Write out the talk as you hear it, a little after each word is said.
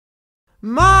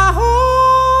My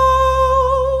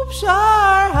hopes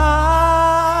are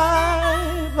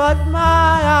high, but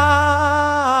my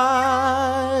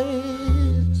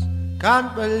eyes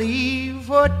can't believe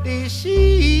what they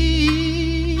see.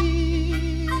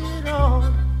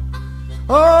 No.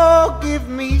 Oh, give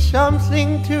me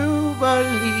something to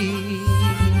believe.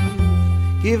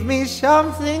 Give me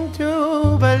something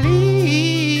to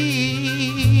believe.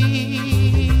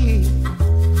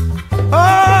 Oh,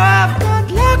 I've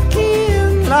got lucky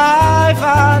in life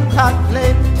and had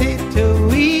plenty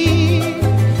to eat.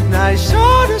 And I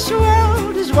saw this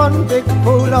world as one big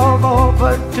pool of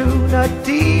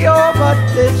opportunity. Oh, but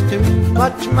there's too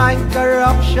much mind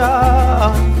corruption,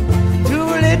 too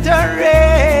little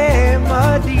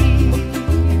remedy.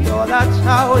 Oh, that's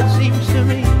how it seems to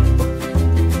me.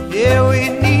 Yeah, we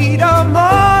need a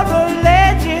moral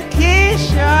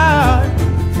education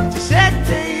to set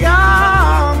the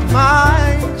young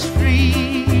minds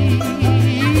free.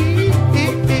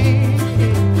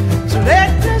 So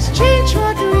let us change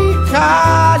what we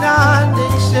can and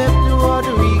accept what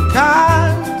we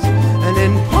can't, and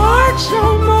impart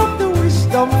some of the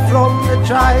wisdom from the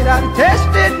tried and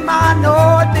tested man.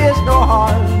 Oh, there's no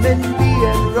harm in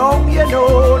being wrong, you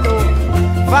know, no.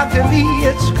 But to me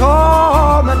it's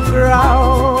common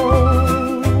ground.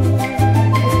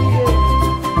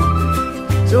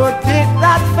 So take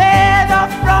that feather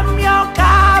from your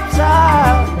cap's eye